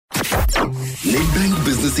Nedbank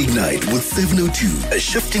Business Ignite with 702, a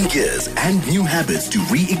shift in gears and new habits to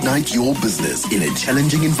reignite your business in a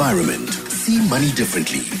challenging environment. See money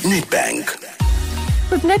differently. Nedbank.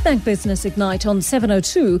 With Nedbank Business Ignite on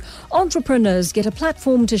 702, entrepreneurs get a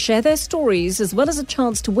platform to share their stories as well as a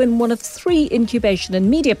chance to win one of 3 incubation and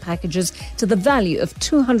media packages to the value of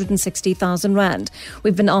 260,000 Rand.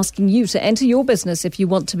 We've been asking you to enter your business if you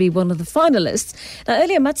want to be one of the finalists. Now,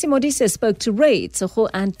 earlier, Matsi Modise spoke to Ray Tsoho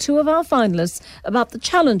and 2 of our finalists about the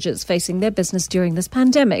challenges facing their business during this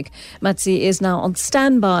pandemic. Matsi is now on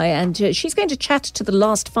standby and she's going to chat to the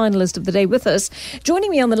last finalist of the day with us.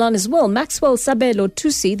 Joining me on the line as well, Maxwell Sabelo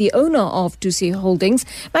Thusi, the owner of Thusi Holdings.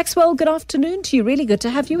 Maxwell, good afternoon to you. Really good to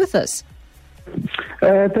have you with us.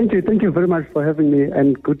 Thank you. Thank you very much for having me,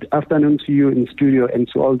 and good afternoon to you in studio and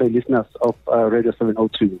to all the listeners of Radio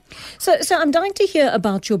 702. So I'm dying to hear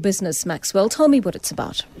about your business, Maxwell. Tell me what it's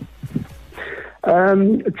about.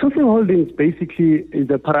 Thusi Holdings basically is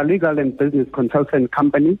a paralegal and business consultant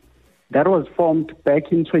company that was formed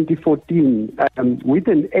back in 2014 with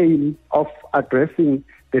an aim of addressing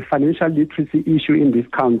the financial literacy issue in this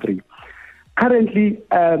country. Currently,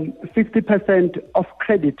 50% of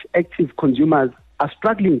credit active consumers are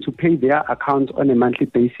struggling to pay their accounts on a monthly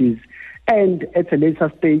basis and at a later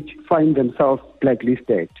stage find themselves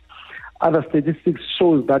blacklisted. Other statistics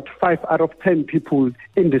show that 5 out of 10 people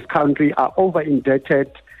in this country are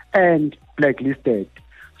over-indebted and blacklisted.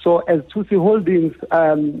 So as Thusi Holdings,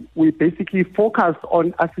 we basically focus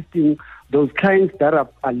on assisting those clients that are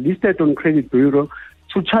listed on credit bureau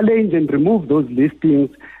to challenge and remove those listings,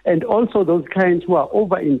 and also those clients who are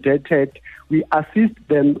over-indebted, we assist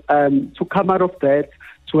them to come out of that,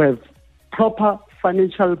 to have proper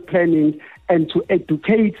financial planning and to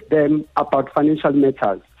educate them about financial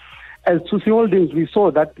matters. As Thusi Holdings, we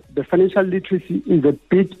saw that the financial literacy is a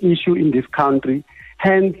big issue in this country,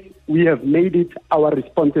 hence we have made it our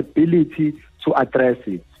responsibility to address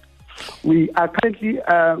it. We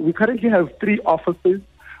currently have 3 offices.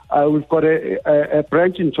 We've got a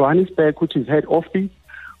branch in Johannesburg, which is head office.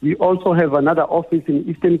 We also have another office in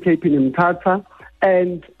Eastern Cape in Mthatha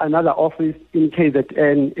and another office in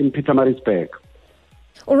KZN in Pietermaritzburg.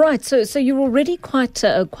 All right, so you're already quite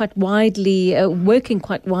widely working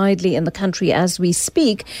quite widely in the country as we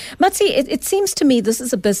speak. Matsi, it seems to me this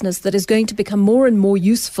is a business that is going to become more and more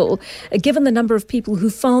useful, given the number of people who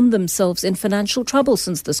found themselves in financial trouble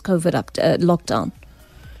since this COVID lockdown.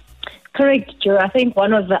 Correct, Joe. I think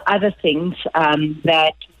one of the other things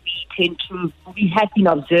that we have been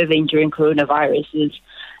observing during coronavirus is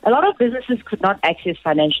a lot of businesses could not access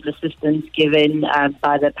financial assistance given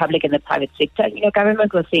by the public and the private sector.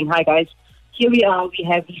 Government was saying, "Hi guys, here we are. We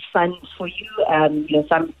have these funds for you."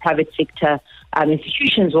 Some private sector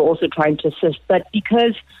institutions were also trying to assist, but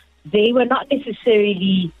because they were not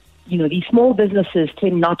necessarily, these small businesses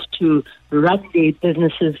tend not to run their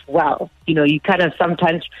businesses well. You kind of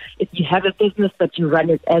sometimes, if you have a business, but you run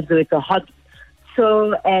it as though it's a hobby.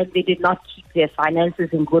 So, and they did not keep their finances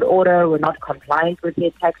in good order, were not compliant with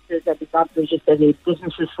their taxes, and did not register their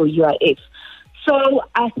businesses for UIF. So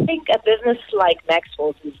I think a business like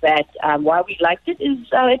Maxwell's is that why we liked it is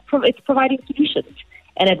it's providing solutions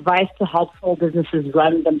and advice to help small businesses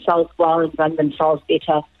run themselves well and run themselves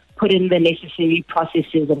better, put in the necessary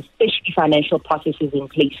processes and especially financial processes in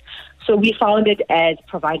place. So we found it as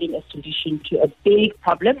providing a solution to a big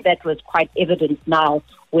problem that was quite evident now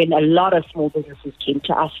when a lot of small businesses came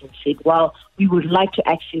to us and said, well, we would like to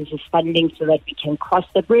access this funding so that we can cross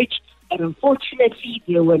the bridge. But unfortunately,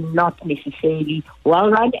 they were not necessarily well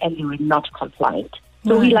run and they were not compliant.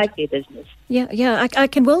 So we like their business. Yeah, I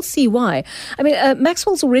can well see why. I mean,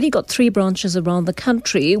 Maxwell's already got 3 branches around the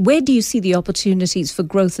country. Where do you see the opportunities for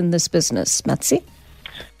growth in this business, Matsi?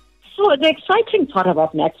 So the exciting part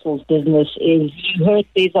about Maxwell's business is you heard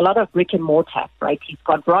there's a lot of brick and mortar, right? He's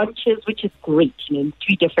got branches, which is great, in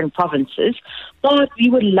 3 different provinces. But we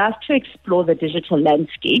would love to explore the digital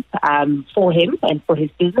landscape for him and for his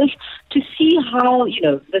business to see how,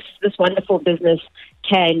 this wonderful business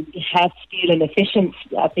can have scale and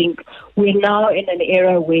efficiency. I think we're now in an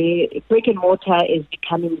era where brick and mortar is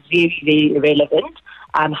becoming very, very relevant.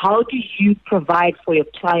 How do you provide for your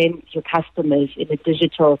clients, your customers in a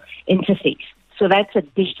digital interface? So that's a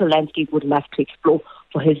digital landscape we'd love to explore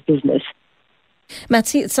for his business.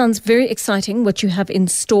 Matsi, it sounds very exciting what you have in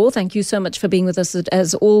store. Thank you so much for being with us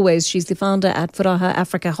as always. She's the founder at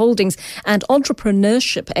Thusi Holdings and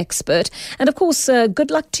entrepreneurship expert. And of course,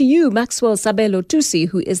 good luck to you, Maxwell Sabelo Thusi,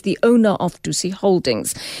 who is the owner of Thusi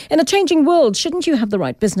Holdings. In a changing world, shouldn't you have the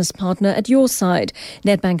right business partner at your side?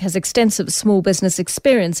 Nedbank has extensive small business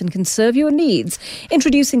experience and can serve your needs.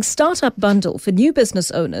 Introducing Startup Bundle for new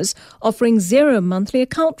business owners, offering 0 monthly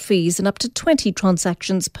account fees and up to 20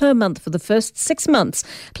 transactions per month for the first 6 months,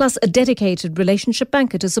 plus a dedicated relationship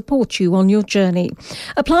banker to support you on your journey.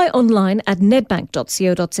 Apply online at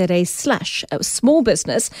nedbank.co.za/small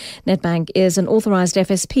business. Nedbank is an authorised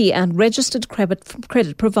FSP and registered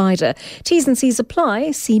credit provider. T's and C's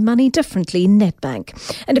apply. See money differently, Nedbank.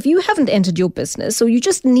 And if you haven't entered your business or you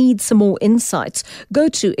just need some more insights, go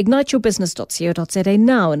to igniteyourbusiness.co.za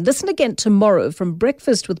now and listen again tomorrow from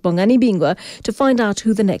Breakfast with Bongani Bingwa to find out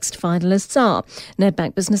who the next finalists are.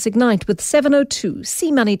 Nedbank Business Ignite with 702.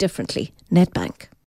 See money differently. Nedbank.